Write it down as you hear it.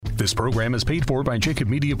This program is paid for by Jacob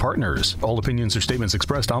Media Partners. All opinions or statements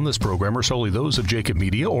expressed on this program are solely those of Jacob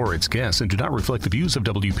Media or its guests and do not reflect the views of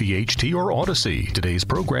WPHT or Odyssey. Today's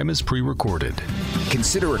program is pre-recorded.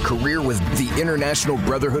 Consider a career with the International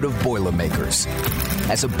Brotherhood of Boilermakers.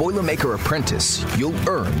 As a Boilermaker apprentice, you'll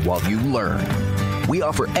earn while you learn. We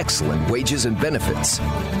offer excellent wages and benefits.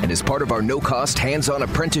 And as part of our no-cost hands-on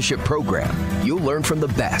apprenticeship program, you'll learn from the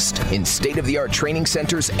best in state-of-the-art training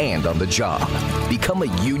centers and on the job. Become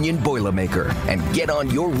a union Boilermaker and get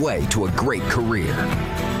on your way to a great career.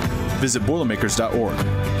 Visit Boilermakers.org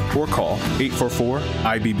or call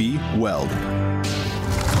 844-IBB-WELD.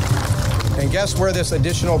 And guess where this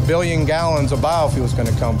additional billion gallons of biofuel is going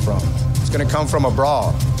to come from? It's going to come from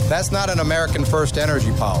abroad. That's not an American first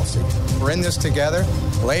energy policy. We're in this together.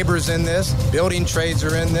 Labor's in this. Building trades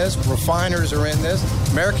are in this. Refiners are in this.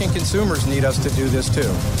 American consumers need us to do this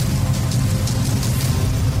too.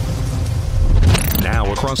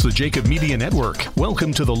 Now across the Jacob Media Network,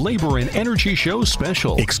 welcome to the Labor and Energy Show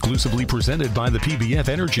special, exclusively presented by the PBF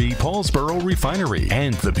Energy Paulsboro Refinery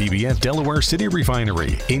and the PBF Delaware City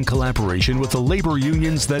Refinery, in collaboration with the labor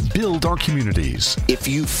unions that build our communities. If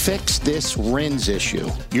you fix this RINs issue,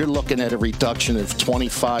 you're looking at a reduction of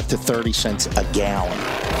 25 to 30 cents a gallon.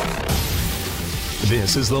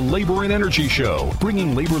 This is the Labor and Energy Show,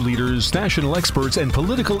 bringing labor leaders, national experts, and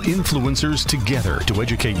political influencers together to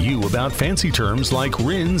educate you about fancy terms like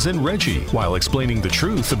RINs and RGGI, while explaining the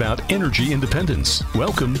truth about energy independence.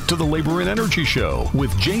 Welcome to the Labor and Energy Show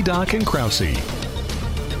with J. Doc and Krause.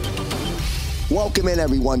 Welcome in,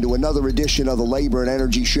 everyone, to another edition of the Labor and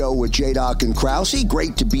Energy Show with J-Doc and Krause.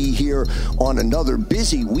 Great to be here on another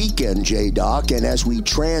busy weekend, J-Doc. And as we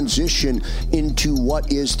transition into what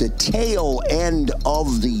is the tail end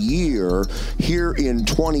of the year here in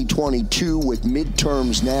 2022 with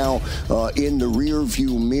midterms now in the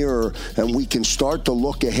rearview mirror, and we can start to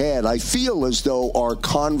look ahead, I feel as though our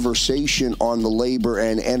conversation on the Labor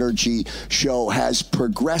and Energy Show has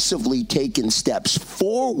progressively taken steps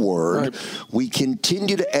forward. Right. We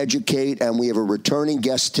continue to educate, and we have a returning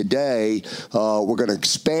guest today. We're going to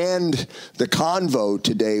expand the convo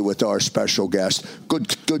today with our special guest.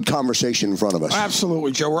 Good conversation in front of us.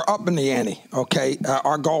 Absolutely, Joe. We're up in the ante, okay?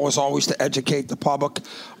 Our goal is always to educate the public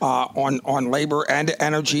on labor and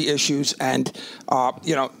energy issues. And,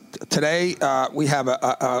 today we have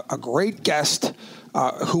a great guest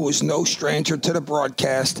who is no stranger to the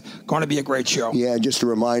broadcast. Going to be a great show. Yeah, just a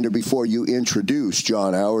reminder before you introduce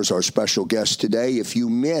John Hours, our special guest today, if you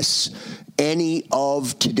miss any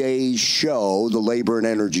of today's show, the Labor and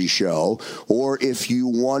Energy Show, or if you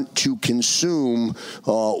want to consume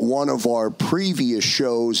one of our previous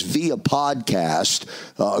shows via podcast,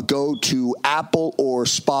 go to Apple or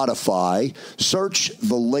Spotify, search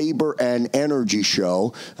the Labor and Energy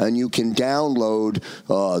Show, and you can download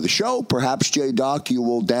the show. Perhaps, J-Doc, you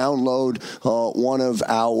will download one of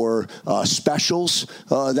our specials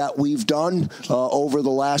that we've done over the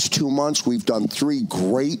last 2 months. We've done 3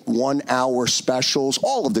 great 1-hour specials.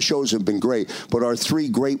 All of the shows have been great, but our 3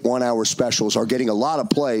 great 1-hour specials are getting a lot of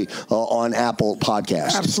play on Apple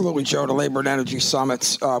Podcasts. Absolutely, Joe. The Labor and Energy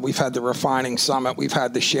Summits. We've had the Refining Summit. We've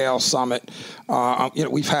had the Shale Summit.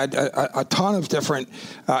 We've had a ton of different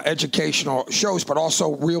educational shows, but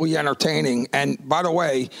also really entertaining. And by the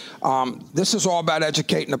way, this is all about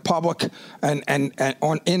educating the public and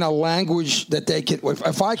in a language that they can.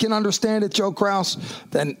 If I can understand it, Joe Krause,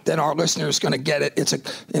 then our listeners going to get it.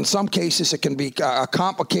 In some cases, it can be a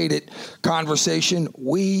complicated conversation.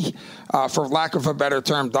 We, for lack of a better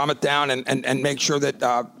term, dumb it down and make sure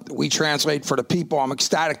that we translate for the people. I'm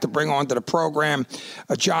ecstatic to bring onto the program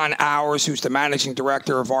John Hours, who's the managing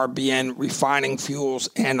director of RBN Refining Fuels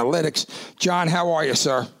Analytics. John, how are you,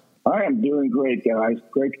 sir? I am doing great, guys.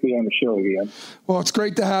 Great to be on the show again. Well, it's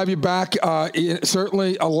great to have you back.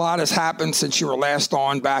 Certainly, a lot has happened since you were last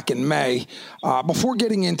on back in May. Before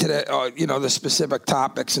getting into the specific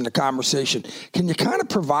topics in the conversation, can you kind of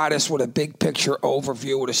provide us with a big picture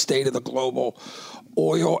overview of the state of the global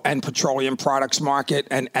oil and petroleum products market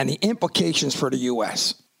and the implications for the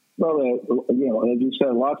U.S.? Well, as you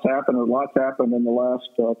said, lots happened. Lots happened in the last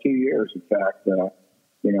 2 years. In fact.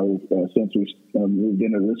 Since we moved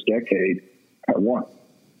into this decade. I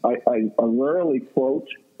rarely quote,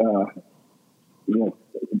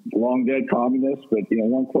 long dead communists, but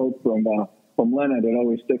one quote from Lenin that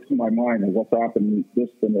always sticks in my mind is what's happened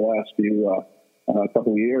just in the last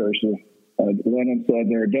couple of years. Lenin said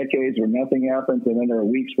there are decades where nothing happens, and then there are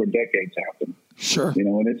weeks where decades happen. Sure.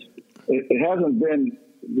 And it hasn't been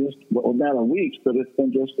just a matter of weeks, but it's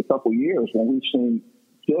been just a couple of years when we've seen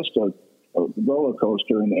just a roller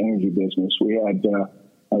coaster in the energy business. We had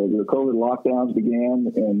the COVID lockdowns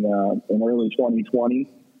began in early 2020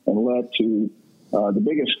 and led to the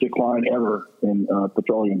biggest decline ever in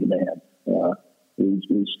petroleum demand.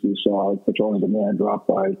 We saw petroleum demand drop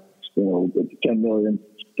by 10 million,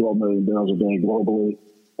 12 million barrels a day globally.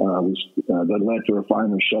 That led to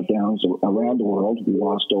refinery shutdowns around the world. We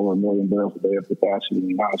lost over 1 million barrels a day of capacity in the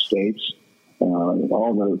United States.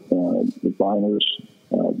 All the refiners,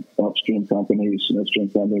 upstream companies, midstream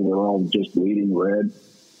companies were all just bleeding red,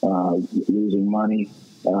 losing money.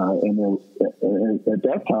 And at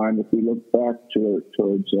that time, if we look back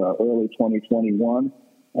towards early 2021,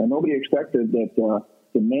 nobody expected that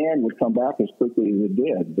demand would come back as quickly as it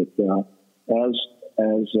did. But as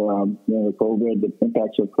the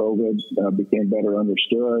impacts of COVID became better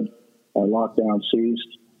understood, lockdown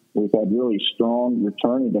ceased, we've had really strong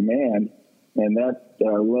return in demand, and that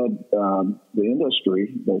led the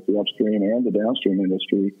industry, both the upstream and the downstream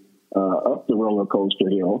industry, up the roller coaster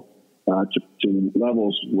hill to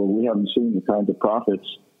levels where we haven't seen the kinds of profits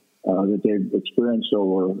that they've experienced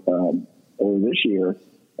over this year,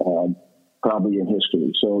 probably in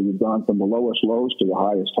history. So you've gone from the lowest lows to the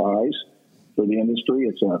highest highs for the industry.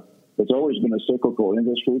 It's always been a cyclical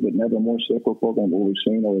industry, but never more cyclical than what we've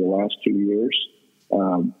seen over the last 2 years.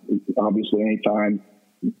 Obviously, anytime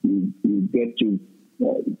you get to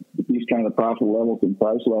these kind of profit levels and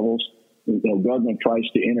price levels, government tries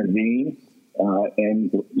to intervene,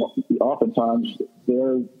 and oftentimes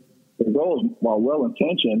their goals, while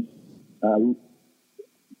well-intentioned,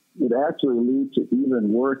 would actually lead to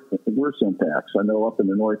even worse impacts. I know up in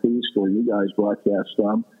the Northeast, where you guys broadcast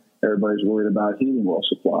from, everybody's worried about heating oil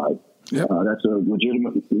supply. Yep. That's a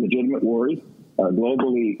legitimate worry.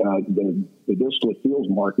 Globally, the distillate fuels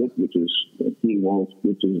market, which is heating oil,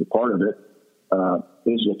 which is a part of it,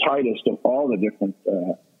 is the tightest of all the different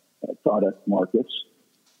product markets.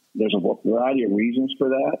 There's a variety of reasons for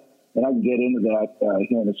that, and I can get into that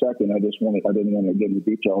here in a second. I didn't want to get into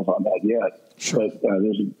details on that yet. Sure. But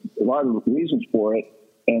there's a lot of reasons for it,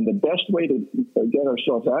 and the best way to get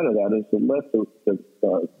ourselves out of that is to let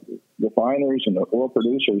the refiners and the oil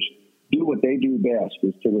producers do what they do best,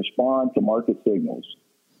 is to respond to market signals.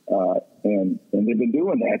 And they've been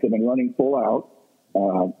doing that. They've been running full out.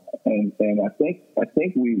 And I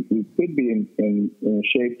think we could be in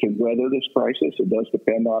shape to weather this crisis. It does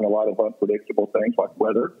depend on a lot of unpredictable things like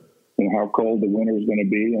weather, how cold the winter is going to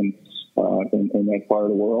be in that part of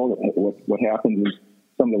the world, what happens in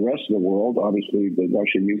some of the rest of the world. Obviously, the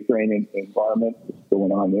Russia-Ukraine environment that's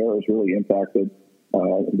going on there has really impacted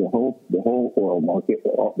the whole oil market,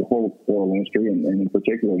 the whole oil industry, and in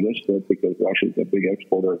particular distillate, because Russia is a big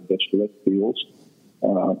exporter of distillate fuels.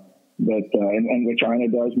 But what China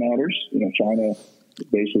does matters. China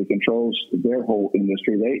basically controls their whole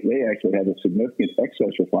industry. They actually have a significant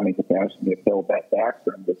excess refining capacity. They've held that back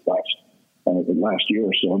from the last year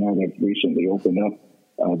or so. Now they've recently opened up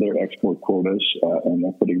their export quotas, and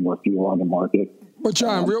they're putting more fuel on the market. But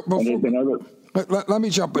John, let me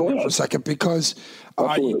jump in there for a second, because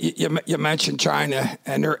you mentioned China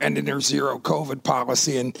and their zero COVID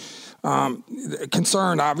policy, and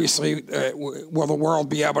concern, obviously, will the world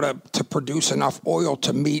be able to produce enough oil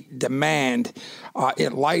to meet demand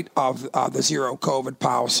in light of the zero COVID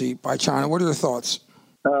policy by China? What are your thoughts?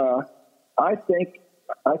 I think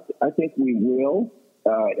we will.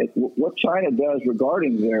 What China does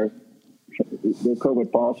regarding their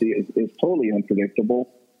COVID policy is totally unpredictable.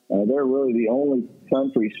 They're really the only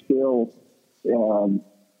country still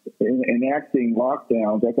enacting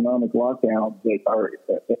lockdowns, economic lockdowns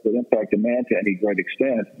that impact demand to any great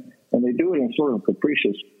extent, and they do it in sort of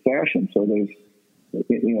capricious fashion. So they,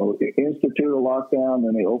 institute a lockdown,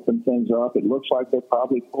 then they open things up. It looks like they're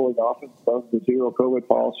probably pulling off of the zero COVID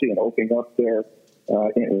policy and opening up their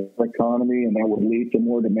economy, and that would lead to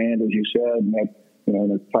more demand, as you said. And that,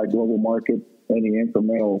 in a tight global market, any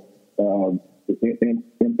incremental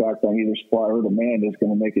impact on either supply or demand is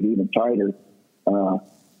going to make it even tighter.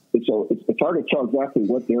 So it's hard to tell exactly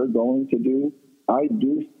what they're going to do. I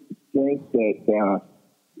do think that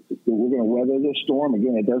we're going to weather this storm.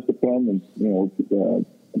 Again, it does depend,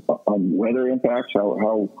 on weather impacts,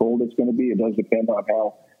 how cold it's going to be. It does depend on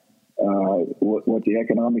how what the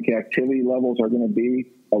economic activity levels are going to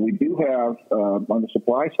be. We do have on the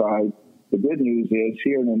supply side. The good news is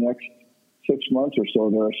here in the next 6 months or so,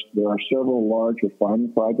 there are several large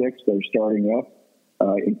refining projects that are starting up,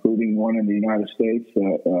 including one in the United States.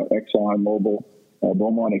 ExxonMobil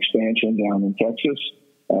Beaumont expansion down in Texas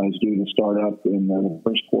is due to start up in the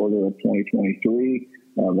first quarter of 2023.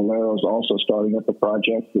 Valero is also starting up a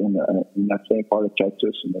project in that same part of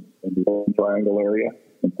Texas, in the Golden Triangle area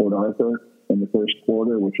in Port Arthur, in the first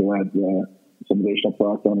quarter, which will add some additional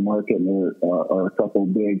product on the market, and there are a couple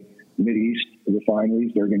of big Mideast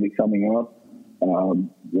refineries that are going to be coming up. On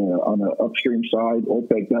the upstream side,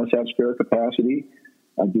 OPEC does have spare capacity.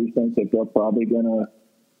 I do think that they're probably going to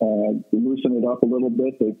loosen it up a little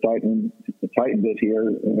bit. They've tightened it here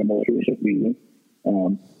in the most recent meeting.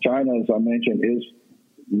 China, as I mentioned, is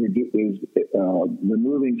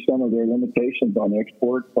removing some of their limitations on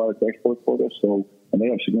product export quotas. So, and they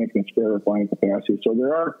have significant spare refining capacity. So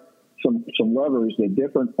there are some levers that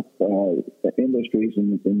different industries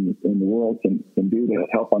in the world can do to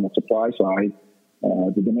help on the supply side.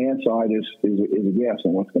 The demand side is a guess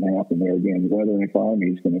on what's going to happen there. Again, the weather and economy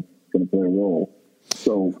is going to play a role.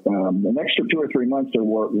 So the next 2 or 3 months they're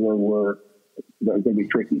going to be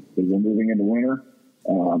tricky because we're moving into winter,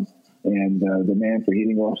 and demand for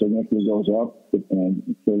heating oil significantly goes up,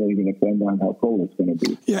 and clearly going to depend on how cold it's going to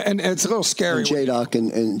be. Yeah, and it's a little scary. And J-Doc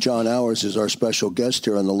and John Hours is our special guest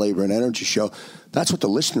here on the Labor and Energy Show. That's what the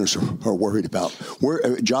listeners are worried about.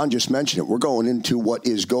 John just mentioned it. We're going into what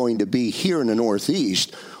is going to be here in the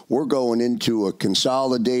Northeast. We're going into a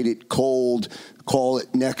consolidated cold, call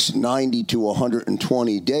it next 90 to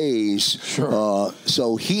 120 days. Sure.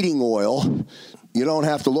 So heating oil, you don't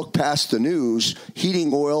have to look past the news.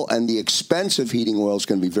 Heating oil and the expense of heating oil is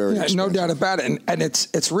going to be very expensive. No doubt about it. And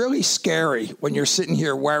it's really scary when you're sitting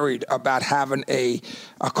here worried about having a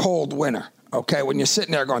cold winter. Okay, when you're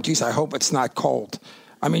sitting there going, geez, I hope it's not cold.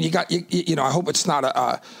 I mean, I hope it's not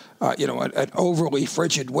an overly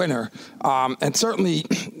frigid winter. And certainly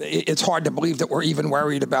it's hard to believe that we're even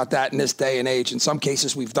worried about that in this day and age. In some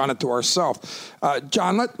cases, we've done it to ourselves.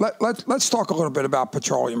 John, let's talk a little bit about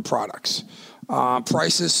petroleum products.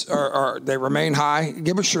 Prices they remain high.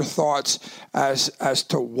 Give us your thoughts as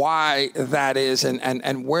to why that is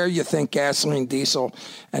and where you think gasoline, diesel,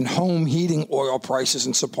 and home heating oil prices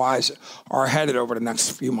and supplies are headed over the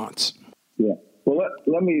next few months. Yeah. Well,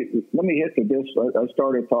 let me hit to this. I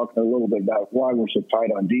started talking a little bit about why we're so tight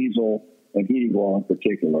on diesel and heating oil in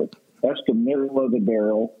particular. That's the middle of the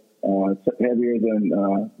barrel. It's heavier than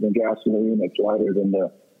gasoline. It's lighter than the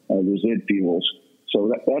resid fuels. So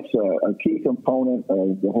that's a key component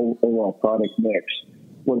of the whole overall product mix.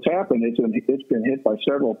 What's happened is it's been hit by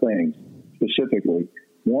several things specifically.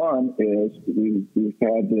 One is we've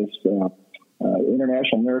had this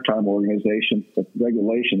International Maritime Organization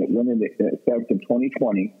regulation that went into effect in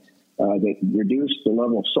 2020 that reduced the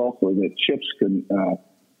level of sulfur that ships can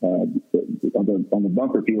on the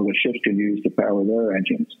bunker fuel that ships can use to power their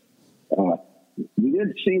engines. We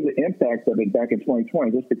didn't see the impact of it back in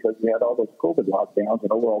 2020 just because we had all those COVID lockdowns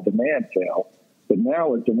and overall demand fell. But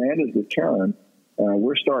now as demand has returned,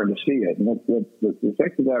 we're starting to see it. And what the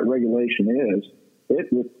effect of that regulation is, it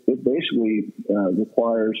basically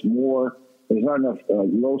requires more. There's not enough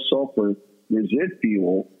low sulfur resid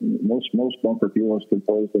fuel. Most bunker fuel is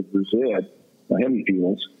composed of resid, heavy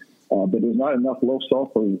fuels. But there's not enough low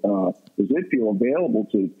sulfur resid fuel available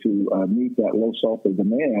to meet that low sulfur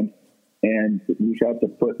demand. And we've had to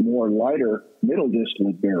put more lighter middle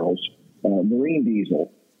distillate barrels, marine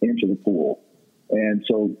diesel, into the pool. And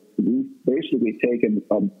so we've basically taken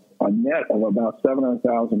a net of about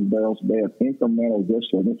 700,000 barrels a day of incremental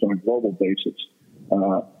distillate, this on a global basis,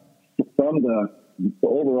 from the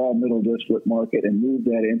overall middle distillate market and moved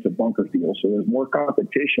that into bunker fuel. So there's more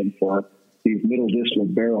competition for these middle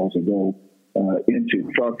distillate barrels that go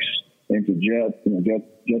into trucks, into jet.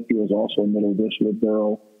 Jet fuel is also a middle distillate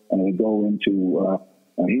barrel. Go into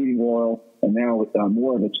heating oil, and now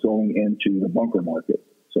more of it's going into the bunker market.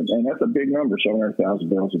 So, and that's a big number, 700,000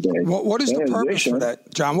 barrels a day. What is the purpose for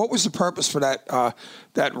that, John? What was the purpose for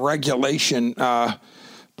that regulation by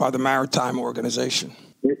the Maritime Organization?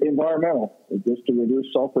 Environmental, just to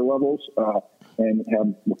reduce sulfur levels and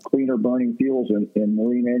have cleaner burning fuels in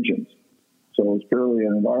marine engines. So it's purely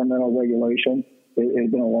an environmental regulation. It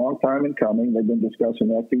has been a long time in coming. They've been discussing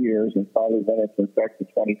that for years and finally went into effect in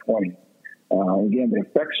 2020. Again, the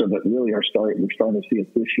effects of it really we're starting to see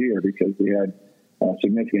it this year because we had a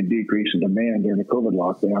significant decrease in demand during the COVID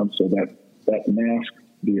lockdown, so that masked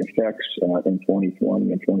the effects in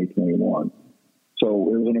 2020 and 2021. So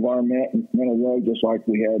it was an environmental road, just like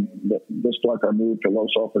we had, just like our move to low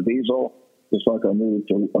sulfur diesel, just like our move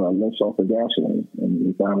to low sulfur gasoline, and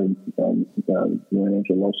we finally went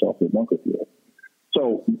into low sulfur bunker fuel.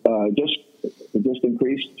 So it just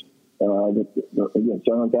increased again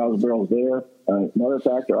 700,000 barrels there. Another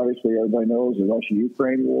factor, obviously, everybody knows the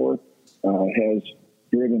Russia-Ukraine war has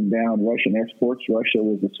driven down Russian exports. Russia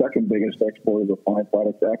was the second biggest exporter of refined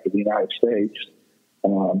products after the United States.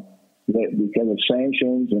 Because of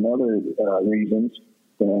sanctions and other reasons,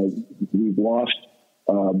 we've lost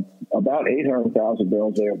about 800,000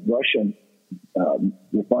 barrels a day of Russian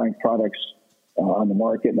refined products on the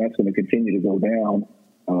market, and that's going to continue to go down.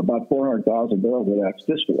 About 400,000 barrels of that's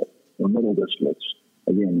distillate or middle distillates.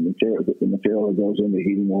 Again, the material that goes into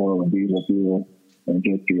heating oil and diesel fuel and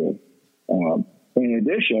jet fuel. In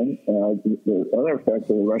addition, the other effect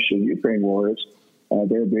of the Russia-Ukraine war is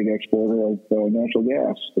they're a big exporter of natural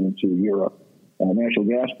gas into Europe. Natural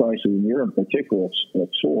gas prices in Europe in particular have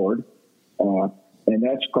soared, and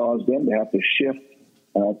that's caused them to have to shift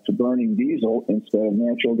to burning diesel instead of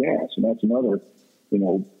natural gas. And that's another,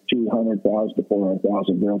 200,000 to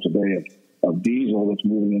 400,000 barrels a day of diesel that's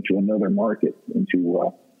moving into another market,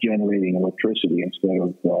 into generating electricity instead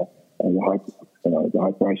of the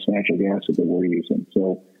high-priced natural gas that they were using.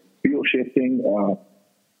 So fuel shifting,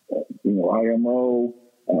 IMO,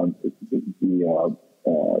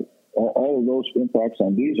 all of those impacts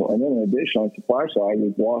on diesel. And then in addition, on the supply side,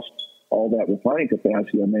 we've lost all that refining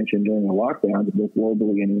capacity I mentioned during the lockdown, both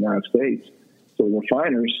globally and in the United States. So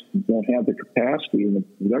refiners don't have the capacity and the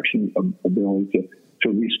production ability to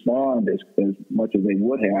respond as much as they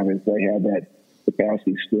would have if they had that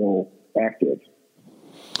capacity still active.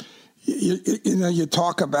 You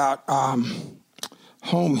talk about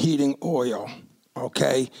home heating oil,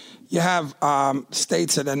 okay? You have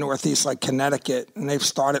states in the Northeast like Connecticut, and they've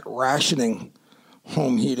started rationing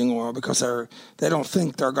home heating oil because they don't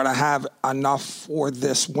think they're going to have enough for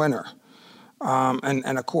this winter.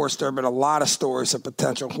 And of course, there have been a lot of stories of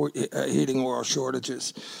potential heating oil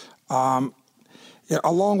shortages.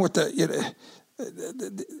 Along with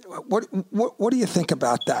what do you think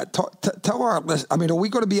about that? Tell our listeners. I mean, are we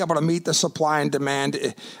going to be able to meet the supply and demand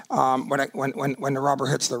when the rubber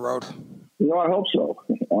hits the road? I hope so.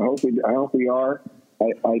 I hope we are.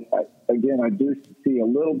 I do see a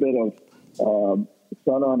little bit of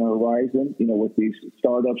sun on the horizon. With these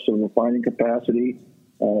startups of refining capacity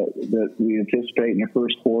that we anticipate in the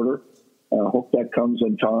first quarter. Hope that comes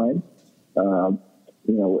in time.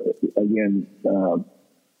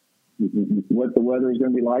 What the weather is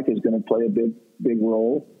going to be like is going to play a big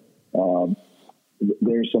role.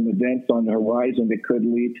 There's some events on the horizon that could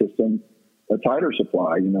lead to a tighter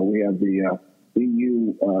supply. We have the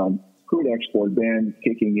EU crude export ban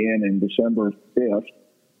kicking in December 5th.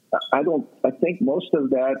 I think most of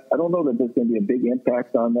that, I don't know that there's going to be a big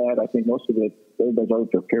impact on that. I think most of it, everybody's already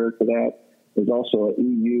prepared for that. There's also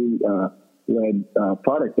an EU-led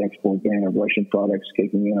product export ban of Russian products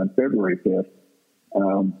kicking in on February 5th.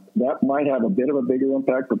 That might have a bit of a bigger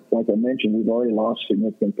impact, but like I mentioned, we've already lost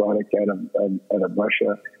significant product out of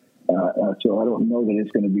Russia. So I don't know that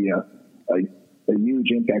it's going to be a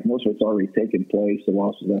huge impact. Most of it's already taken place. The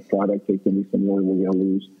loss of that product, there's going to be some more we're going to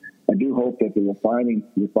lose. I do hope that the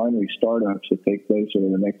refinery startups that take place over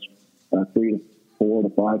the next 3 to 4 to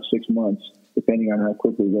 5, 6 months, depending on how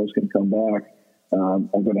quickly those can come back, are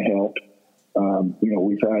going to help.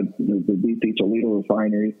 We've had the BP Toledo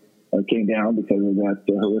refinery came down because of that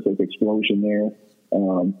horrific explosion there.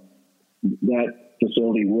 That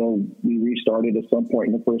facility will be restarted at some point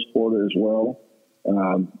in the first quarter as well.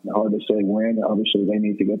 Hard to say when. Obviously, they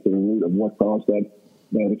need to get to the root of what caused that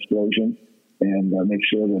explosion and make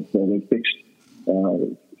sure that they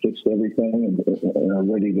fixed everything and are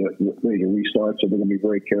ready to restart. So they're going to be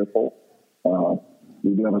very careful.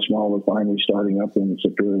 We do have a small refinery starting up in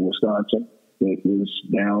Superior, Wisconsin. It was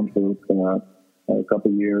down for a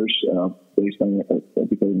couple of years based on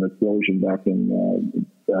because of an explosion back 2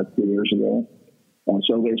 years ago.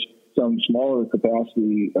 So there's some smaller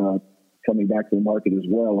capacity coming back to the market as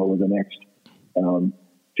well over the next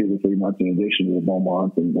 2 to 3 months, in addition to the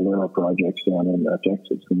Beaumont and Valero projects down in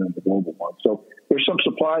Texas and then the global one. So there's some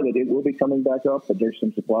supply that it will be coming back up, but there's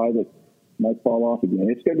some supply that might fall off again.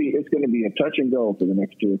 It's going to be a touch and go for the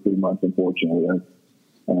next 2 or 3 months, unfortunately.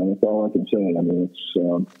 That's all I can say. I mean, it's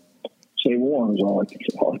stay warm is all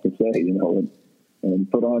I can say, and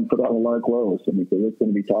put on a lot of clothes. I mean, because it's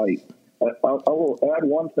going to be tight. I will add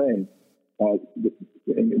one thing. And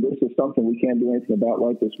this is something we can't do anything about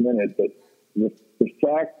right this minute, but the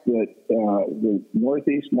fact that the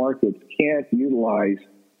Northeast markets can't utilize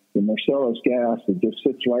the Marcellus gas that just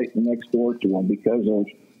sits right next door to them because of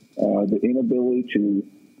the inability to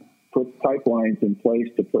put pipelines in place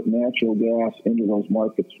to put natural gas into those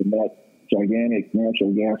markets from that gigantic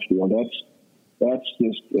natural gas field. That's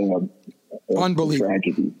just unbelievable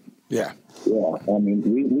tragedy. Yeah. I mean,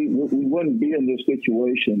 we wouldn't be in this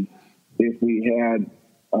situation if we had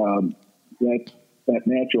that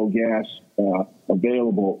natural gas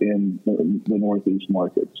available in the Northeast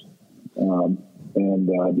markets.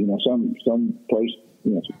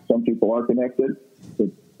 Some people are connected, but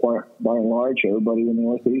by and large, everybody in the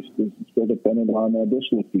Northeast is still dependent on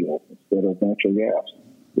distillate fuel instead of natural gas.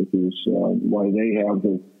 This is why they are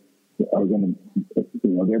going to,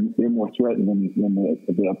 they're more threatened than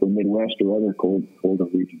the upper Midwest or other colder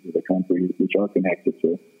regions of the country, which are connected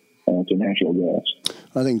to natural gas.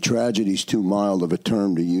 I think tragedy is too mild of a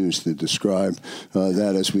term to use to describe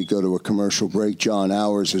that. As we go to a commercial break, John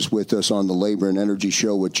Hours is with us on the Labor and Energy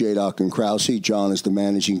Show with J-Doc and Krause. John is the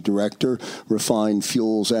Managing Director, Refined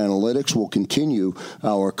Fuels Analytics. We'll continue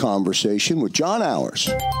our conversation with John Hours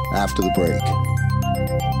after the break.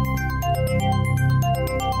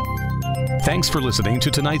 Thanks for listening to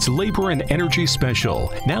tonight's Labor and Energy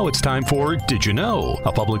Special. Now it's time for Did You Know?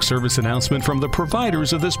 A public service announcement from the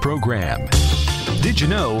providers of this program. Did you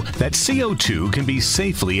know that CO2 can be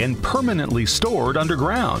safely and permanently stored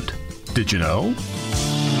underground? Did you know?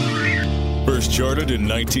 First chartered in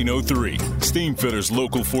 1903, Steamfitters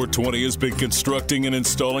Local 420 has been constructing and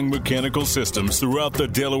installing mechanical systems throughout the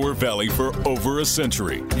Delaware Valley for over a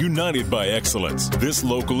century. United by excellence, this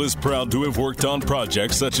local is proud to have worked on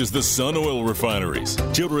projects such as the Sun Oil Refineries,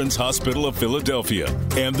 Children's Hospital of Philadelphia,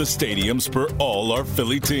 and the stadiums for all our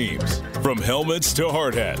Philly teams. From helmets to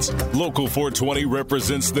hard hats, Local 420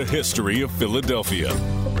 represents the history of Philadelphia.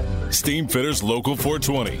 Steamfitters Local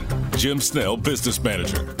 420, Jim Snell, Business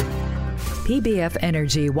Manager. PBF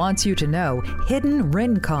Energy wants you to know hidden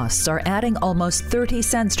RIN costs are adding almost 30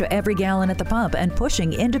 cents to every gallon at the pump and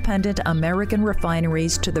pushing independent American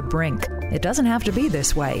refineries to the brink. It doesn't have to be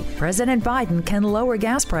this way. President Biden can lower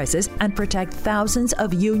gas prices and protect thousands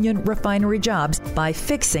of union refinery jobs by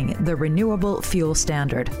fixing the renewable fuel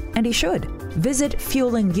standard. And he should. Visit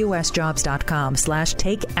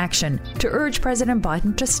fuelingusjobs.com/take-action to urge President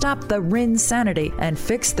Biden to stop the RIN sanity and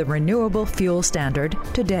fix the renewable fuel standard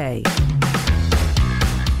today.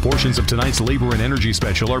 Portions of tonight's Labor and Energy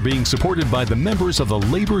Special are being supported by the members of the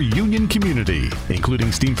labor union community, including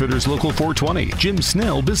Steamfitters Local 420, Jim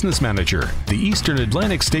Snell, Business Manager, the Eastern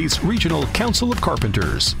Atlantic States Regional Council of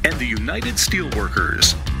Carpenters, and the United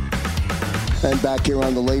Steelworkers. And back here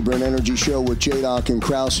on the Labor and Energy Show with J-Doc and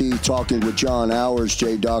Krause, talking with John Hours.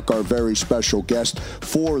 J-Doc, our very special guest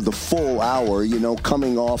for the full hour,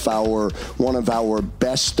 coming off one of our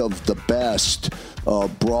best of the best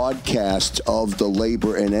broadcasts of the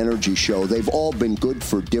Labor and Energy Show. They've all been good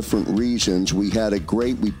for different reasons. We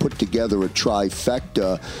put together a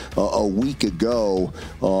trifecta a week ago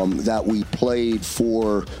that we played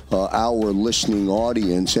for our listening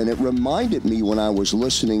audience, and it reminded me when I was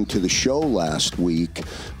listening to the show last week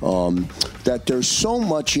that there's so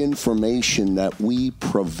much information that we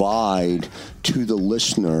provide to the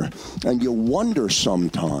listener, and you wonder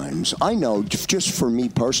sometimes. I know, just for me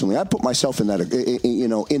personally, I put myself in that,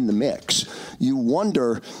 in the mix. You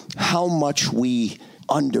wonder how much we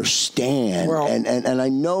understand, and I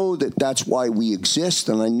know that's why we exist,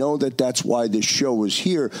 and I know that's why this show is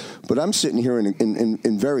here. But I'm sitting here in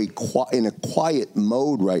a quiet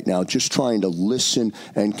mode right now, just trying to listen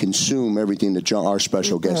and consume everything that our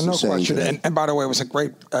special guest is saying. No question. And by the way, it was a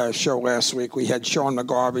great show last week. We had Sean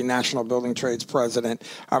McGarvey, National Building Trades President,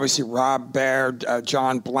 obviously Rob Baird,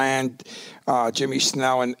 John Bland, Jimmy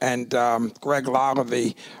Snell, and Greg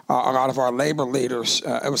Lalevee, a lot of our labor leaders.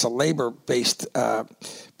 It was a labor-based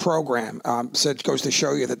program. So it goes to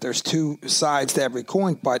show you that there's two sides to every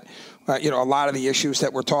coin. But a lot of the issues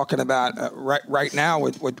that we're talking about right now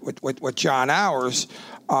with John Hours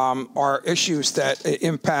are issues that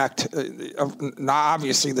impact not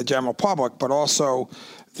obviously the general public, but also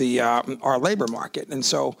our labor market. And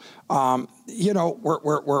so we're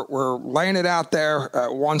laying it out there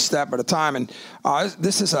one step at a time. And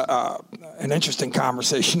this is an interesting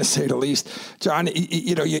conversation, to say the least. John,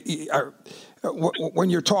 when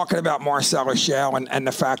you're talking about Marcellus Shale and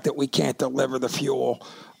the fact that we can't deliver the fuel,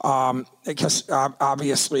 because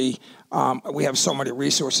obviously we have so many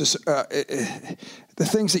resources, the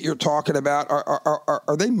things that you're talking about,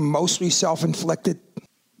 are they mostly self-inflicted?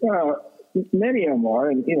 Many of them are,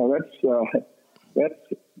 and that's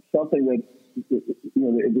something that the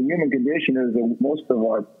human condition is that most of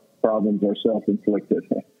our problems are self-inflicted.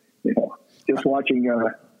 Just watching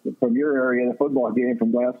from your area the football game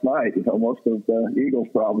from last night, most of the Eagles'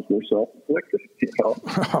 problems were self-inflicted. So,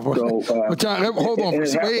 John, hold on.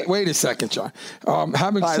 Wait a second, John.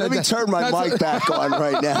 Let me turn my mic back on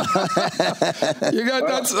right now. You got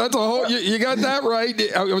that's a whole. You got that right.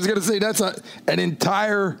 I was going to say that's an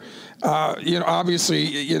entire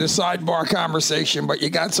Obviously, the sidebar conversation, but you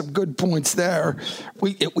got some good points there.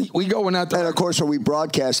 We going out there. And, of course, we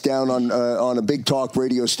broadcast down on a big talk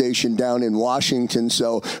radio station down in Washington.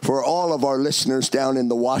 So for all of our listeners down in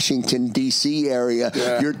the Washington, D.C. area,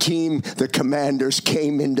 your team, the Commanders,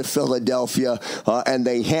 came into Philadelphia, and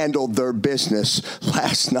they handled their business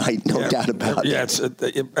last night, no doubt about that.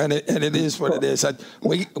 And it is what it is.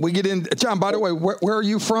 We get in. John, by the way, where are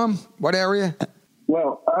you from? What area?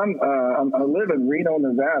 Well, I live in Reno,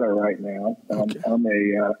 Nevada right now. Okay. I'm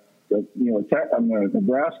I'm a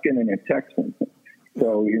Nebraskan and a Texan.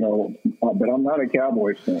 So, but I'm not a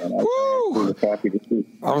Cowboys fan. I was happy to see.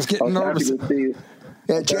 I was getting nervous. Happy to see.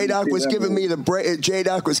 Yeah, J-Doc was giving me the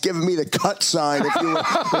cut sign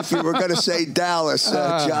if you were going to say Dallas,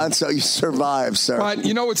 John. So you survived, sir. But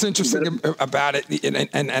you know what's interesting about it,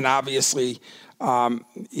 and obviously, when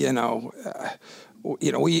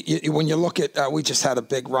you look at, we just had a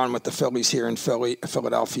big run with the Phillies here in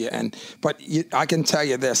Philadelphia, but I can tell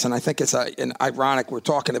you this, and I think it's ironic. We're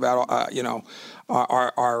talking about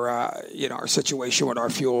our situation with our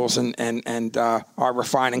fuels and our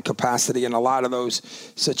refining capacity in a lot of those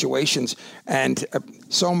situations, and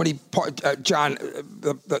so many John.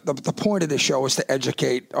 The point of this show is to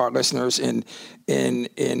educate our listeners in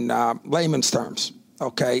layman's terms,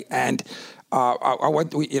 okay, and.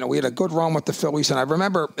 We had a good run with the Phillies, and I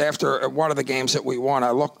remember after one of the games that we won,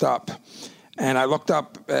 I looked up,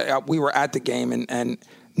 we were at the game, and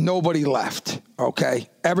nobody left. Okay,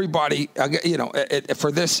 everybody,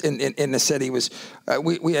 for this in the city was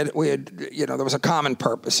we had there was a common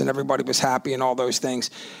purpose, and everybody was happy and all those things,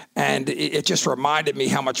 and it just reminded me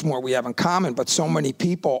how much more we have in common. But so many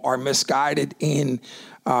people are misguided in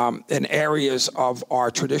areas of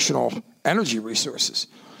our traditional energy resources.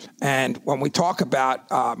 And when we talk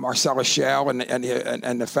about Marcellus Shale and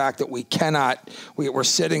the fact that we're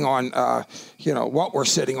sitting on, what we're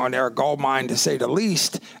sitting on there, a gold mine to say the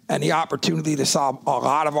least, and the opportunity to solve a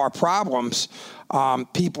lot of our problems,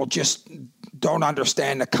 people just don't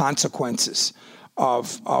understand the consequences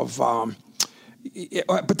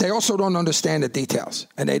but they also don't understand the details,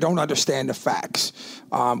 and they don't understand the facts.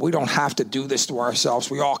 We don't have to do this to ourselves.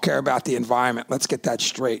 We all care about the environment. Let's get that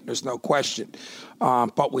straight. There's no question.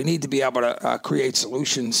 But we need to be able to create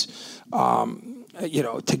solutions,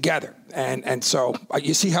 together. And so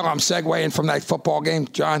you see how I'm segueing from that football game,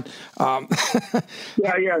 John? I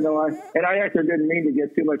actually didn't mean to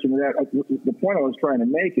get too much into that. The point I was trying to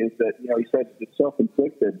make is that, he said it's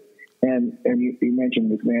self-inflicted. And you mentioned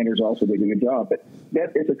the Commanders also did a good job, but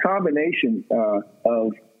that it's a combination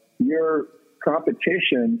of your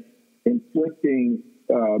competition inflicting,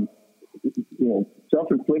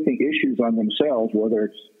 self-inflicting issues on themselves, whether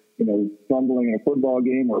it's fumbling in a football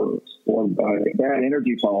game or bad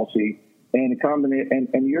energy policy, and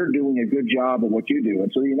you're doing a good job of what you do.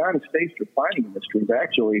 And so the United States refining industry is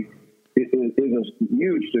a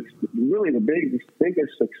huge, really the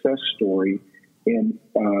biggest success story. And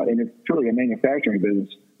it's truly a manufacturing business.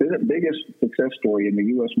 It's the biggest success story in the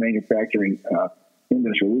U.S. manufacturing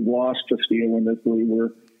industry. We've lost the steel industry. We're,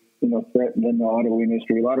 threatened in the auto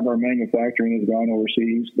industry. A lot of our manufacturing has gone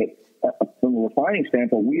overseas. But from a refining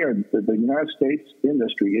standpoint, the United States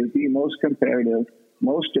industry is the most competitive,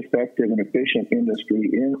 most effective, and efficient industry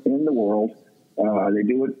in the world. They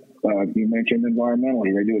do it, you mentioned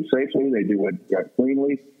environmentally. They do it safely. They do it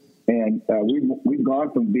cleanly. And we've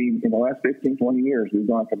gone from being, in the last 15, 20 years, we've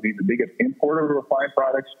gone from being the biggest importer of refined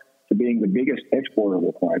products to being the biggest exporter of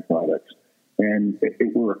refined products. And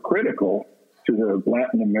we're critical to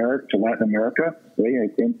Latin America. They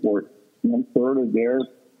import 1/3 of their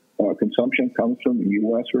consumption comes from the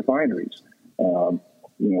U.S. refineries.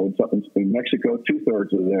 In Mexico,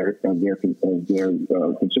 2/3 of their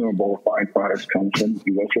consumable refined products comes from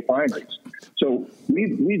U.S. refineries. So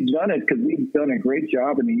we've done it because we've done a great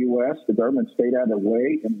job in the U.S. The government stayed out of the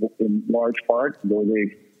way in large part, though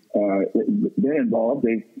they've been involved.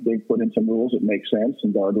 They've put in some rules that make sense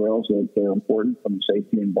and guardrails that are important from a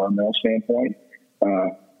safety and environmental standpoint.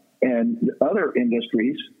 And other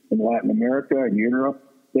industries in Latin America and Europe,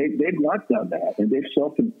 they've not done that, and they've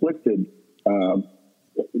self-inflicted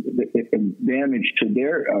damage to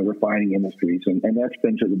their refining industries, and that's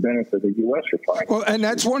been to the benefit of the U.S. refining. Well, and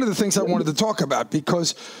that's one of the things I wanted to talk about,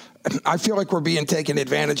 because I feel like we're being taken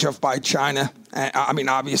advantage of by China. I mean,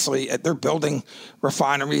 obviously, they're building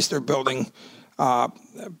refineries, they're building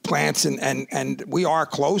plants, and we are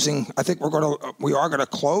closing. I think we are gonna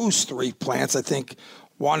close 3 plants. I think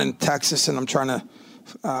one in Texas, and I'm trying to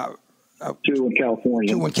 2 in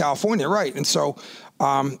California. 2 in California, right? And so.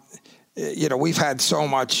 we've had so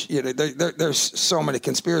much, there's so many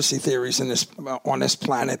conspiracy theories on this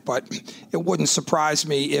planet, but it wouldn't surprise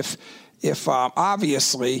me if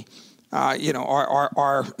obviously,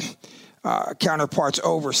 our counterparts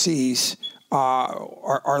overseas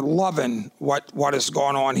are loving what is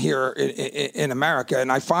going on here in America.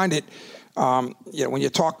 And I find it, when you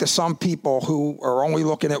talk to some people who are only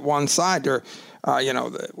looking at one side, they're,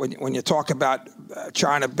 when you talk about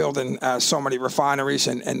China building so many refineries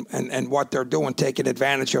and what they're doing, taking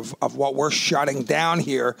advantage of what we're shutting down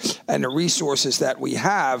here and the resources that we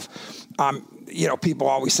have, people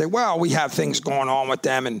always say, well, we have things going on with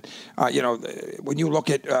them. And, when you look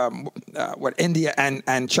at what India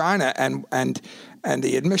and China and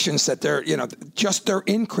the admissions that they're, just their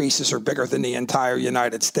increases are bigger than the entire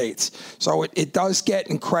United States. So it does get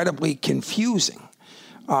incredibly confusing.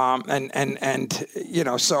 It's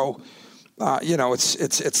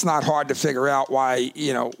not hard to figure out why,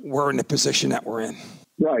 we're in the position that we're in.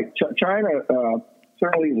 Right. China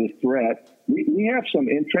certainly is a threat. We have some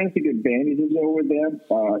intrinsic advantages over them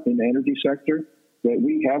in the energy sector, that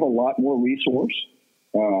we have a lot more resource,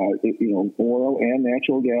 oil and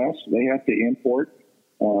natural gas. They have to import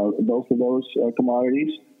both of those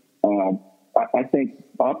commodities. I think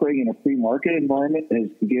operating in a free market environment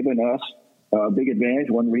has given us a big advantage.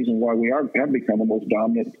 One reason why we have become the most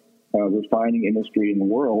dominant refining industry in the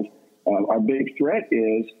world. Our big threat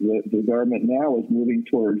is that the government now is moving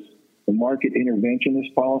towards the market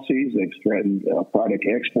interventionist policies. They've threatened a product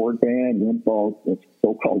export ban,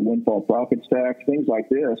 so-called windfall profits tax, things like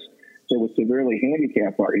this that would severely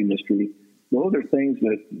handicap our industry. Those are things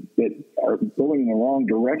that are going in the wrong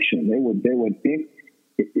direction. They would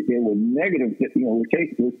negatively,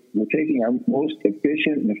 we're taking our most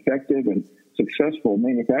efficient and effective and successful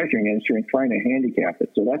manufacturing industry and trying to handicap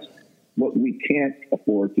it. So that's what we can't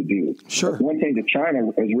afford to do. Sure. One thing that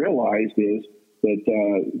China has realized is that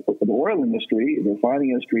the oil industry, the refining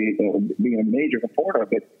industry, being a major component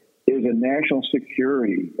of it, is a national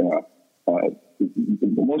security,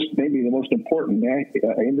 maybe the most important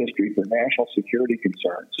industry for national security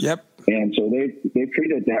concerns. Yep. And so they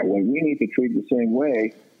treat it that way. We need to treat it the same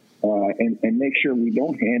way and make sure we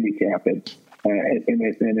don't handicap it.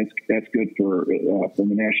 That's good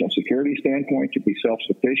from a national security standpoint, to be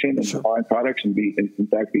self-sufficient and refine products and be an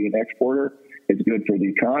exporter. It's good for the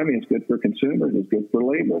economy. It's good for consumers. It's good for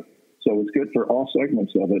labor. So it's good for all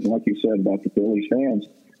segments of it. And like you said about the Phillies fans,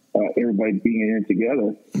 everybody being in it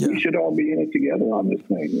together, we should all be in it together on this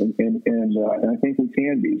thing. And I think we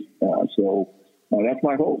can be. So that's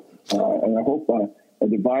my hope. And I hope a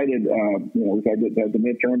divided, we've had the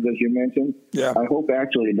midterms, as you mentioned. Yeah. I hope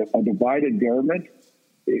actually a divided government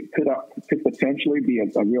could potentially be a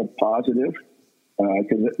real positive,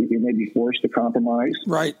 because it may be forced to compromise.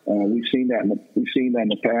 Right. We've seen that in the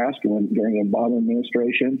past during the Obama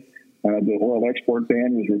administration, the oil export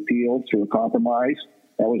ban was repealed through a compromise.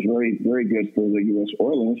 That was very, very good for the U.S.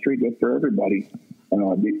 oil industry, good for everybody,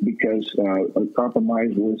 because a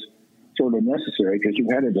compromise was sort of necessary because you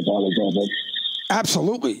had a divided government.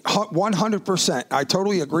 Absolutely, 100%. I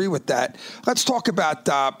totally agree with that. Let's talk about,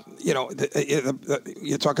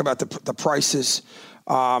 you talk about the prices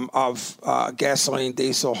of gasoline,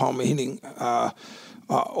 diesel, home heating,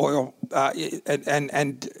 oil,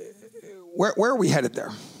 and where are we headed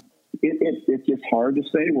there? It's just hard to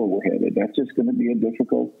say where we're headed. That's just going to be a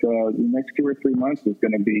difficult. The next 2 or 3 months is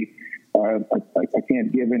going to be. I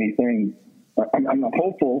can't give anything. I'm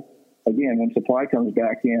hopeful again when supply comes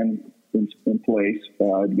back in place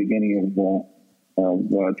at the beginning of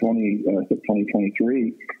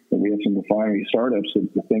 2023, that we have some refinery startups and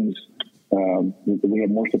the things. We have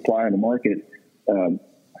more supply in the market.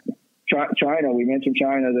 China, we mentioned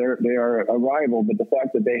China. They are a rival, but the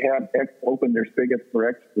fact that they have opened their spigot for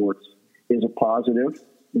exports is a positive.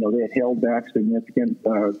 They had held back significant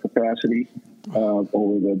capacity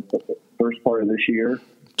over the first part of this year.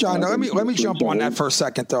 John, let me jump on that for a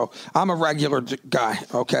second, though. I'm a regular guy,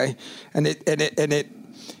 okay, and it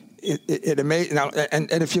amazes. Now,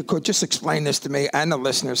 and if you could just explain this to me and the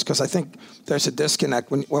listeners, because I think there's a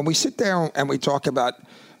disconnect when we sit there and we talk about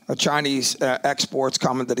Chinese exports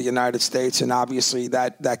coming to the United States, and obviously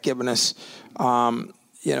that giving us,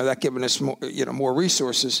 more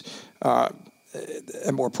resources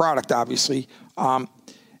and more product, obviously.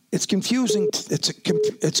 It's confusing.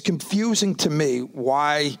 It's confusing to me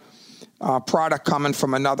why product coming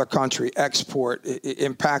from another country, export, it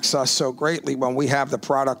impacts us so greatly when we have the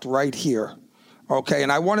product right here. Okay,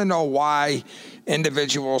 and I want to know why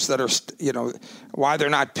individuals that are, why they're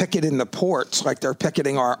not picketing the ports like they're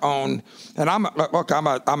picketing our own. And I'm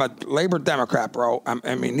a labor Democrat, bro.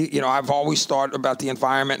 I mean, I've always thought about the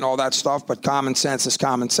environment and all that stuff, but common sense is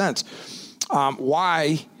common sense.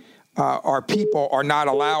 Why our people are not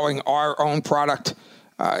allowing our own product,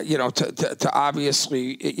 to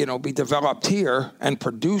obviously, be developed here and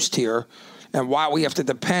produced here, and why we have to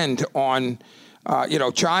depend on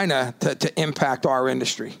China to impact our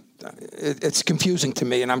industry. It's confusing to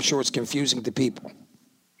me, and I'm sure it's confusing to people.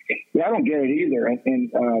 Yeah, I don't get it either.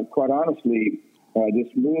 And quite honestly, this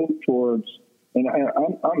move towards, and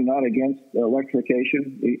I'm not against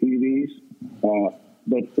electrification, EVs,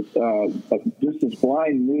 but just this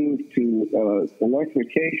blind move to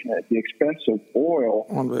electrification at the expense of oil,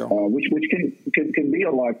 which can be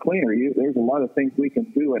a lot cleaner. There's a lot of things we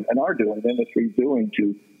can do and are doing, the industry's doing,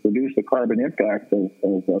 to reduce the carbon impact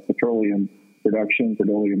of petroleum production,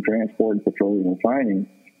 petroleum transport, and petroleum refining.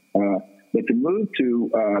 But to move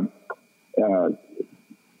to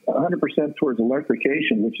 100% towards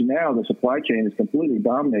electrification, which now the supply chain is completely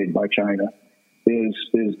dominated by China,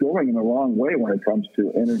 is going in the wrong way when it comes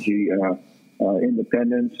to energy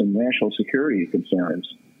independence and national security concerns.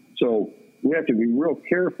 So we have to be real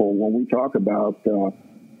careful when we talk about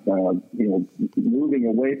moving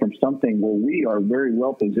away from something where we are very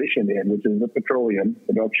well positioned in, which is the petroleum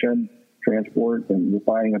production, transport, and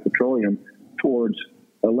refining of petroleum, towards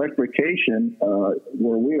electrification,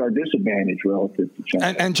 where we are disadvantaged relative to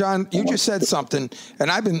China. And John, you just said something,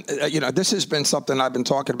 and I've been, this has been something I've been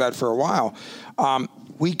talking about for a while.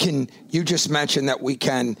 You just mentioned that we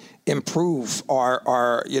can improve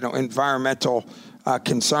our environmental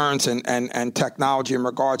concerns and technology in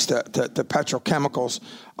regards to petrochemicals.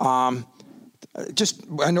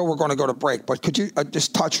 I know we're going to go to break, but could you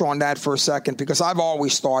just touch on that for a second? Because I've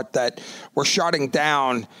always thought that we're shutting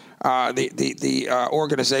down the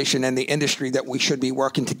organization and the industry that we should be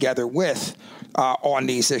working together with on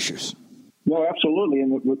these issues. No, absolutely.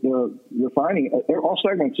 And with the refining, all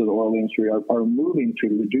segments of the oil industry are moving to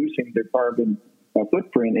reducing their carbon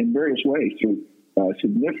footprint in various ways through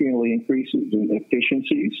significantly increases in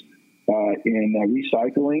efficiencies, in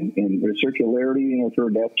recycling, in circularity, I've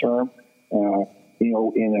heard that term.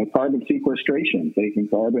 In carbon sequestration, taking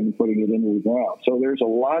carbon and putting it into the ground. So there's a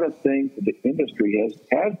lot of things that the industry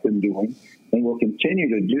has been doing and will continue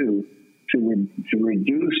to do to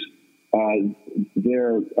reduce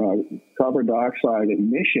their carbon dioxide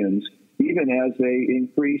emissions, even as they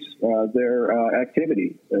increase their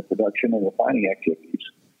activity, their production and refining activities.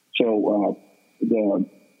 So,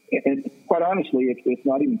 and quite honestly, it's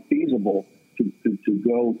not even feasible to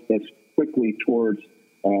go as quickly towards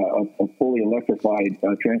a fully electrified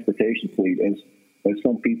transportation fleet as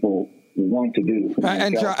some people want to do.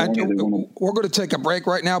 And we're going to take a break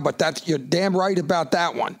right now, but you're damn right about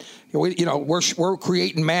that one. We're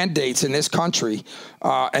creating mandates in this country,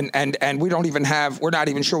 and we don't even we're not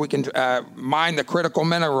even sure we can mine the critical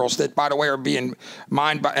minerals that, by the way, are being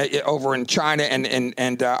mined over in China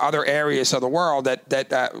and other areas of the world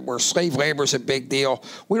that where slave labor is a big deal.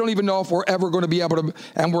 We don't even know if we're ever going to be able to,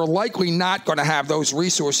 and we're likely not going to have those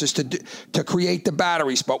resources to create the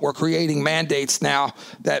batteries. But we're creating mandates now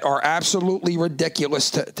that are absolutely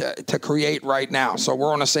ridiculous to create right now. So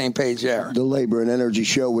we're on the same page there. The Labor and Energy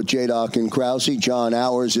Show with J-Doc and Krause. John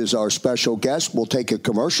Hours is our special guest. We'll take a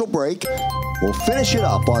commercial break. We'll finish it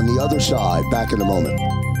up on the other side. Back in a moment.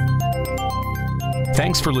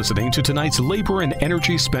 Thanks for listening to tonight's Labor and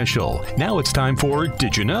Energy Special. Now it's time for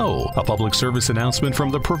Did You Know? A public service announcement from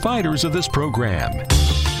the providers of this program.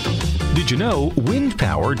 Did you know wind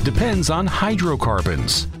power depends on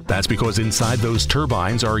hydrocarbons? That's because inside those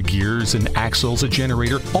turbines are gears and axles, a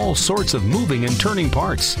generator, all sorts of moving and turning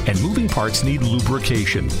parts. And moving parts need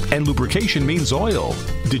lubrication. And lubrication means oil.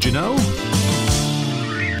 Did you know?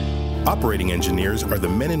 Operating engineers are the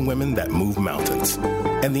men and women that move mountains.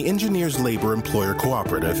 And the Engineers Labor Employer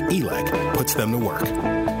Cooperative, ELEC, puts them to work.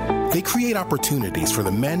 They create opportunities for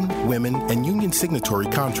the men, women, and union signatory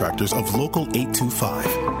contractors of Local 825,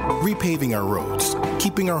 repaving our roads,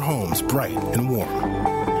 keeping our homes bright and warm,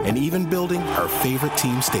 and even building our favorite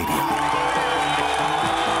team stadium.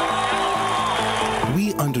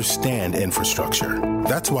 We understand infrastructure.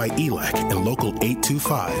 That's why ELEC and Local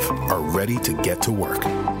 825 are ready to get to work.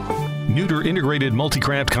 Neuter Integrated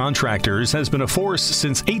Multicraft Contractors has been a force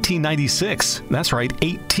since 1896. That's right,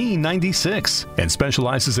 1896. And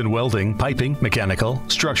specializes in welding, piping, mechanical,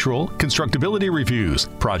 structural, constructability reviews,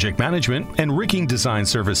 project management, and rigging design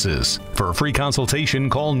services. For a free consultation,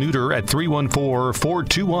 call Neuter at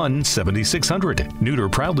 314-421-7600. Neuter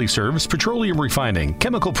proudly serves petroleum refining,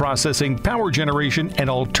 chemical processing, power generation, and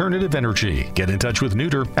alternative energy. Get in touch with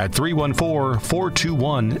Neuter at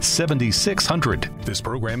 314-421-7600. This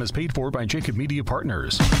program is paid for by Jacob Media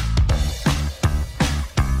Partners.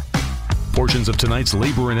 Portions of tonight's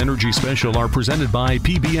Labor and Energy Special are presented by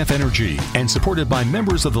PBF Energy and supported by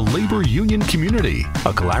members of the labor union community,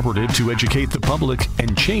 a collaborative to educate the public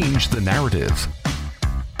and change the narrative.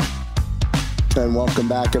 And welcome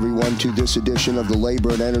back, everyone, to this edition of the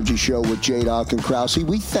Labor and Energy Show with J-Doc and Krause.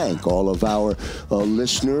 We thank all of our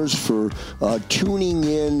listeners for tuning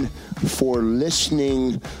in, for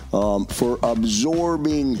listening, for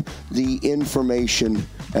absorbing the information,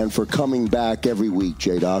 and for coming back every week,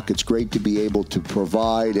 J-Doc. It's great to be able to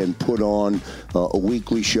provide and put on a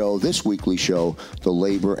weekly show, this weekly show, the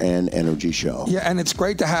Labor and Energy Show. Yeah, and it's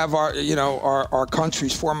great to have our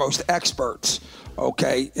country's foremost experts,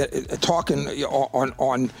 talking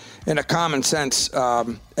on in a common sense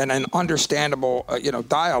and an understandable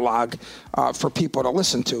dialogue for people to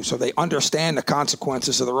listen to, so they understand the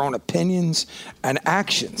consequences of their own opinions and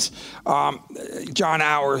actions. John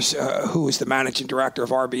Hours, who is the managing director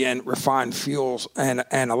of RBN Refined Fuels and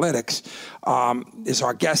Analytics, is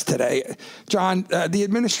our guest today. John, the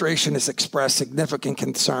administration has expressed significant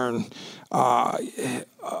concern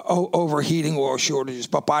over heating oil shortages,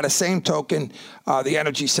 but by the same token, the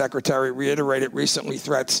Energy Secretary reiterated recent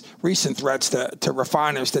threats to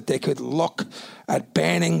refiners that they could look at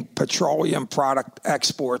banning petroleum product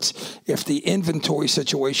exports if the inventory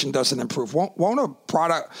situation doesn't improve. Won't a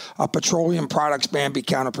petroleum products ban be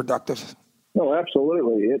counterproductive? No,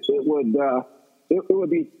 absolutely. It would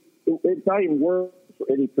be. It's not even worth for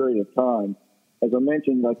any period of time. As I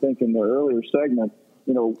mentioned, I think in the earlier segment,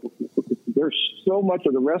 there's so much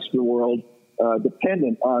of the rest of the world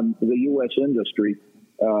dependent on the U.S. industry.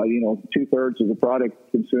 2/3 of the product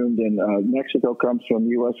consumed in Mexico comes from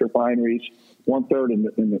U.S. refineries. 1/3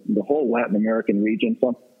 in the whole Latin American region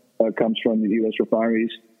comes from the U.S.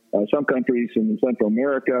 refineries. Some countries in Central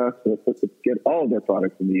America get all of their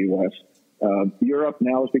products from the U.S. Europe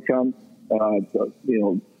now has become,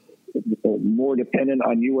 more dependent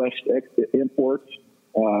on U.S. imports.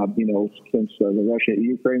 Since the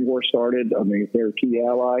Russia-Ukraine war started, they're a key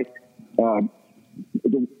ally.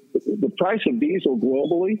 The price of diesel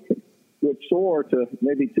globally would soar to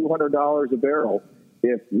maybe $200 a barrel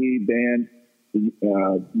if we banned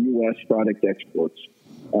U.S. product exports.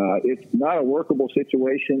 It's not a workable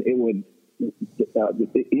situation. It would,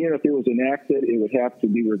 even if it was enacted, it would have to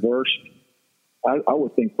be reversed, I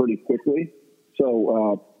would think, pretty quickly.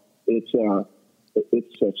 So it's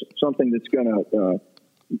something that's going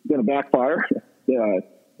to backfire.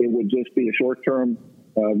 It would just be a short-term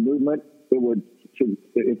movement.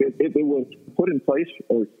 If it was put in place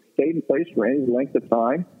or stayed in place for any length of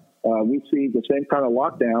time, we'd see the same kind of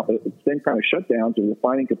lockdown, same kind of shutdowns of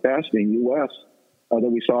refining capacity in the U.S. That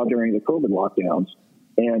we saw during the COVID lockdowns.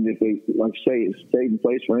 And if they, like say, stayed in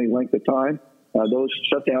place for any length of time, those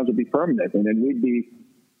shutdowns would be permanent, and then we'd be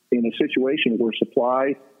in a situation where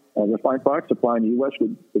supply, refined product supply in the U.S.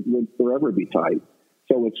 would forever be tight.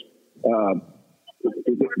 So it's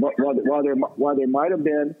while there might have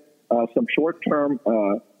been some short-term,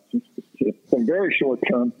 some very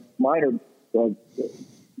short-term minor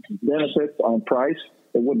benefits on price,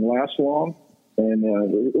 it wouldn't last long, and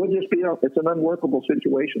it would just be it's an unworkable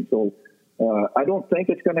situation. So I don't think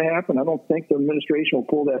it's going to happen. I don't think the administration will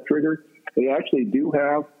pull that trigger. They actually do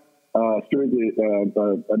have through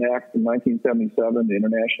an act in 1977, the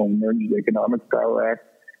International Emergency Economic Power Act.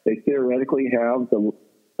 They theoretically have the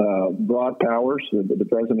broad powers, the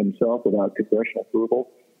president himself, without congressional approval,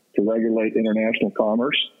 to regulate international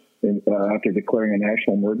commerce after declaring a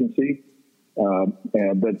national emergency.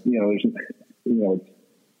 But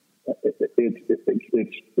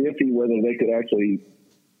it's iffy whether they could actually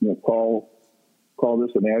call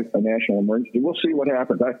this a national emergency. We'll see what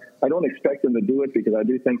happens. I don't expect them to do it because I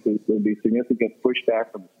do think there'll be significant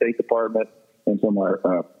pushback from the State Department and from our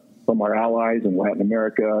allies in Latin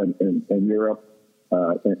America and Europe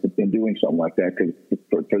in doing something like that. Because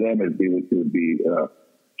for them it would be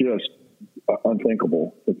just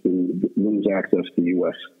unthinkable to lose access to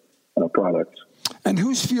U.S. products. And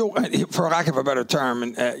who's for lack of a better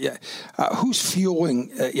term, who's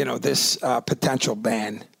fueling this potential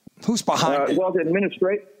ban? Who's behind it? Well, the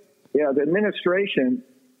administration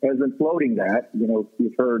has been floating that.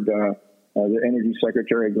 You've heard the Energy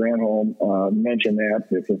Secretary Granholm mention that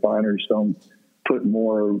if refiners don't put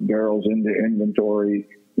more barrels into inventory,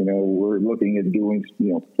 we're looking at doing,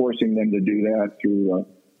 forcing them to do that through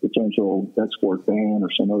potential export ban or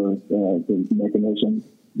some other mechanism.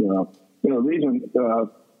 The reason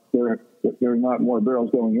there are not more barrels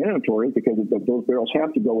going in inventory is because those barrels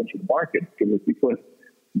have to go into the market. Because if you put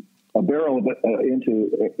a barrel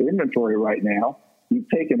into inventory right now, you've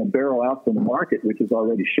taken a barrel out from the market, which is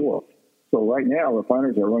already short. So right now,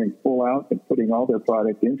 refiners are running full out and putting all their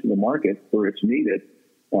product into the market where it's needed.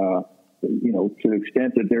 To the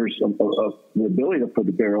extent that there's the ability to put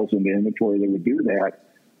the barrels into inventory, they would do that.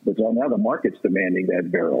 But now the market's demanding that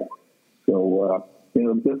barrel. So,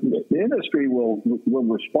 the industry will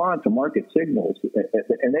respond to market signals,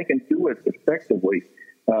 and they can do it effectively.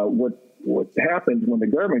 What happens when the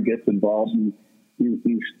government gets involved,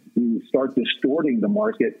 you start distorting the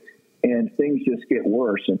market, and things just get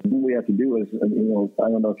worse. And what we have to do is, I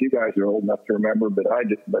don't know if you guys are old enough to remember, but I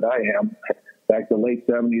am. Back to the late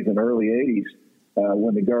 70s and early 80s,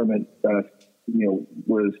 when the government,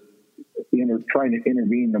 was trying to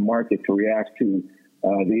intervene in the market to react to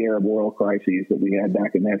the Arab oil crises that we had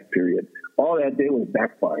back in that period. All that did was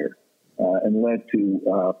backfire and led to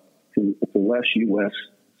less U.S.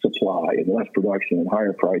 supply and less production and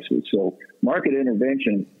higher prices. So market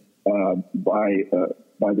intervention by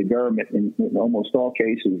the government in almost all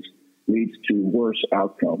cases leads to worse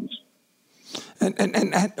outcomes. And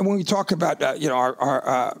when we talk about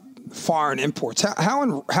our foreign imports,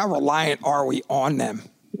 how reliant are we on them?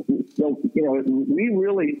 So, we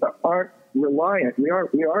really aren't reliant. We are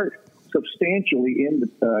substantially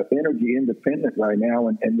energy independent right now,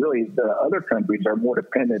 and really the other countries are more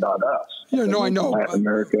dependent on us. I know. Latin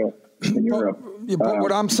America and Europe. But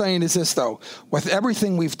what I'm saying is this, though: with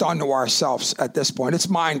everything we've done to ourselves at this point, it's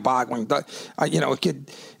mind-boggling.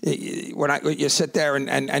 You sit there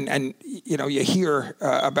and you hear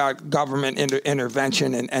about government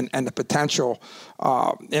intervention and the potential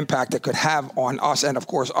impact it could have on us, and of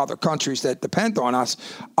course other countries that depend on us.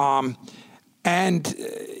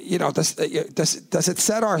 Does it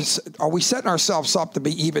set are we setting ourselves up to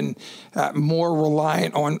be even more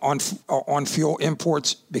reliant on fuel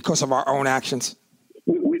imports because of our own actions?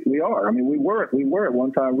 We are. I mean, we were at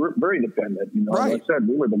one time very dependent. Right. Like I said,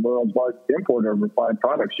 we were the world's largest importer of refined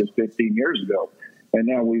products just 15 years ago, and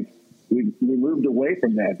now we moved away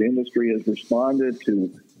from that. The industry has responded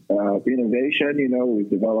to innovation. We've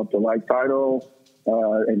developed a light tight oil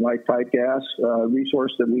and light tight gas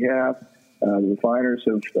resource that we have. The refiners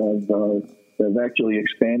have actually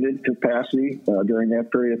expanded capacity during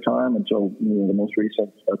that period of time until the most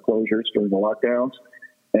recent closures during the lockdowns.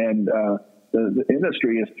 And the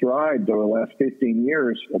industry has thrived over the last 15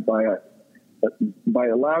 years by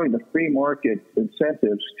allowing the free market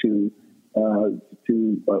incentives to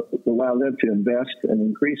allow them to invest and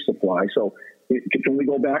increase supply. So can we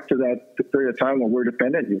go back to that period of time when we're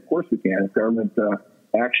dependent? Of course we can. If government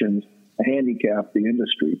actions handicap the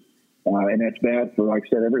industry. And that's bad for, like I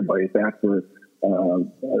said, everybody. It's bad for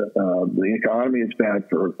the economy. It's bad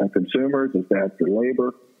for consumers. It's bad for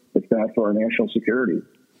labor. It's bad for our national security.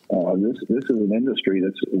 This is an industry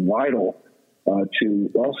that's vital to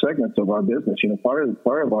all segments of our business. Part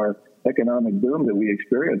of our economic boom that we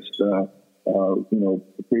experienced,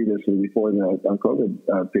 previously before the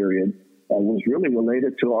COVID period, was really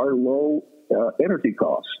related to our low energy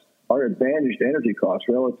costs, our advantaged energy costs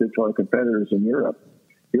relative to our competitors in Europe.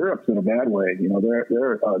 Europe's in a bad way.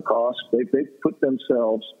 Their costs, they put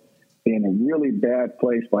themselves in a really bad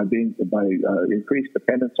place by increased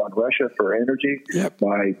dependence on Russia for energy, yep.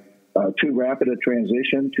 by too rapid a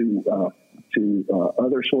transition to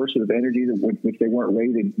other sources of energy which they weren't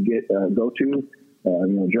ready to go to.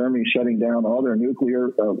 Germany shutting down all their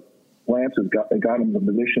nuclear plants has got them in the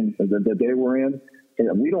position that they were in.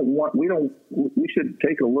 We should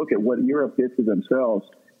take a look at what Europe did to themselves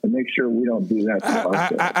and make sure we don't do that to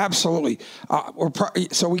ourselves. Absolutely.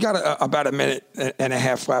 So we got about a minute and a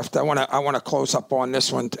half left. I want to close up on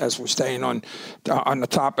this one as we're staying on the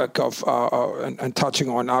topic of and touching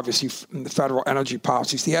on obviously the federal energy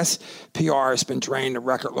policies. The SPR has been drained to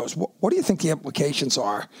record lows. What do you think the implications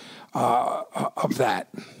are of that?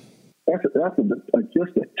 That's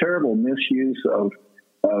just a terrible misuse of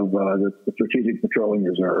the Strategic Petroleum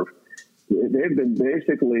Reserve. They've been the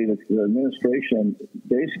administration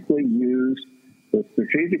basically used the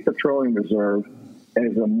Strategic Petroleum Reserve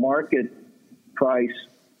as a market price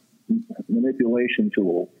manipulation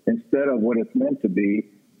tool instead of what it's meant to be.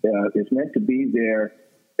 It's meant to be there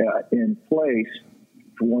in place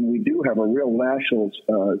when we do have a real national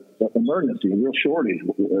emergency, a real shortage,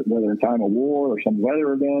 whether in time of war or some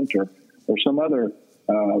weather event or some other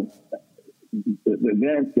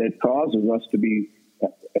event that causes us to be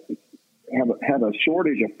have a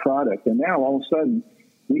shortage of product, and now all of a sudden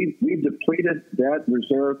we've depleted that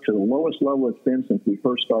reserve to the lowest level it's been since we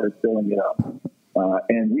first started filling it up.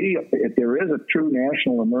 And if there is a true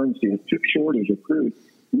national emergency, a true shortage of crude,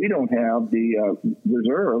 we don't have the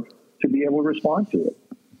reserve to be able to respond to it.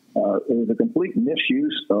 It was a complete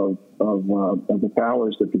misuse of the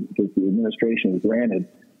powers that the administration was granted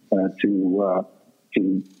to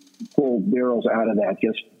pull barrels out of that.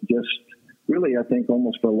 Just really, I think,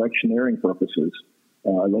 almost for electioneering purposes.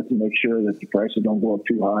 Let's make sure that the prices don't go up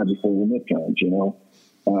too high before the midterms.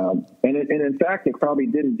 And in fact, it probably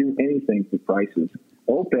didn't do anything for prices.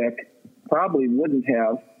 OPEC probably wouldn't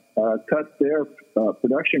have cut their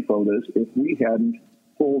production quotas if we hadn't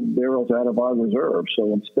pulled barrels out of our reserves.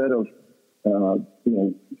 So instead of,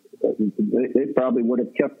 they probably would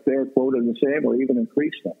have kept their quota the same or even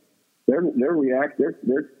increased them. Their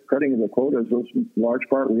cutting of the quotas was in large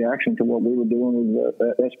part reaction to what we were doing with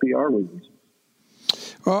SPR reasons.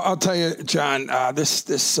 Well, I'll tell you, John,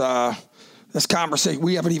 this conversation,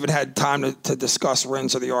 we haven't even had time to discuss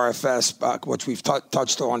RINs or the RFS, which we've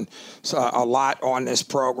touched on a lot on this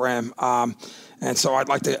program. And so I'd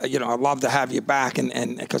like to, I'd love to have you back,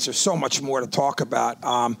 and because there's so much more to talk about.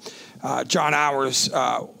 John Hours,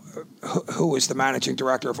 who is the managing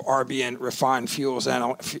director of RBN Refined Fuels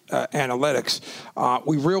Analytics,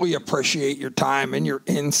 we really appreciate your time and your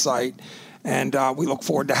insight, and we look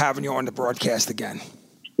forward to having you on the broadcast again.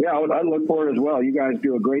 Yeah, I look forward as well. You guys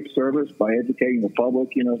do a great service by educating the public.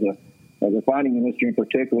 The refining industry in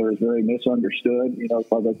particular is very misunderstood. The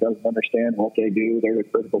public doesn't understand what they do. They're a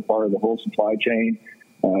critical part of the whole supply chain.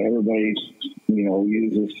 Everybody,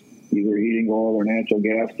 uses either heating oil or natural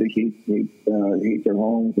gas to heat their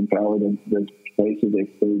homes and power the places they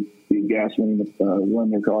use gasoline to run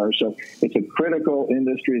their cars. So it's a critical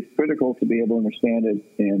industry. It's critical to be able to understand it,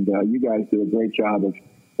 and you guys do a great job of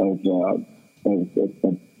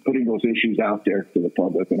putting those issues out there to the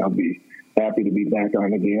public. And I'll be happy to be back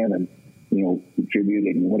on again and contribute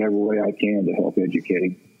in whatever way I can to help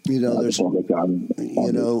educate. There's,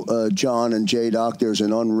 John and J-Doc, there's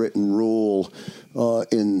an unwritten rule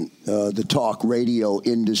in the talk radio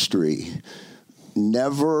industry.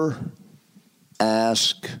 Never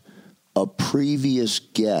ask a previous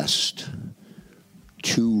guest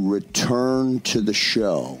to return to the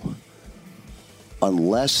show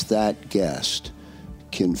unless that guest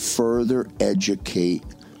can further educate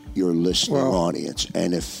your listening audience.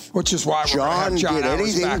 And which is why John did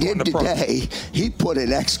anything he did today, he put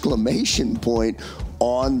an exclamation point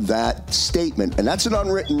on that statement. And that's an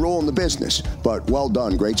unwritten rule in the business. But well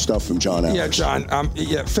done. Great stuff from John Hours. Yeah, John.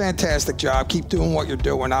 Fantastic job. Keep doing what you're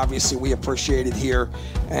doing. Obviously, we appreciate it here.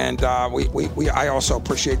 And I also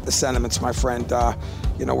appreciate the sentiments, my friend.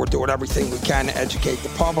 We're doing everything we can to educate the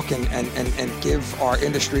public and give our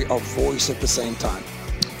industry a voice at the same time.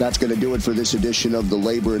 That's going to do it for this edition of the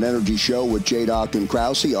Labor and Energy Show with J-Doc and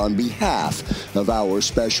Krause. On behalf of our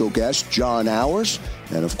special guest, John Hours,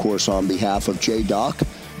 and of course on behalf of J-Doc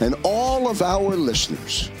and all of our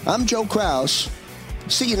listeners, I'm Joe Krause.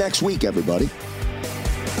 See you next week, everybody.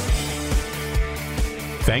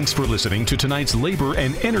 Thanks for listening to tonight's Labor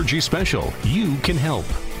and Energy Special. You can help.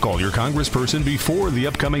 Call your congressperson before the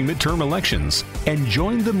upcoming midterm elections and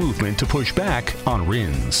join the movement to push back on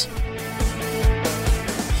RINs.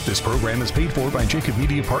 This program is paid for by Jacob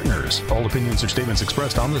Media Partners. All opinions or statements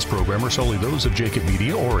expressed on this program are solely those of Jacob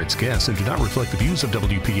Media or its guests and do not reflect the views of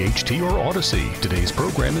WPHT or Odyssey. Today's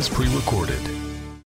program is pre-recorded.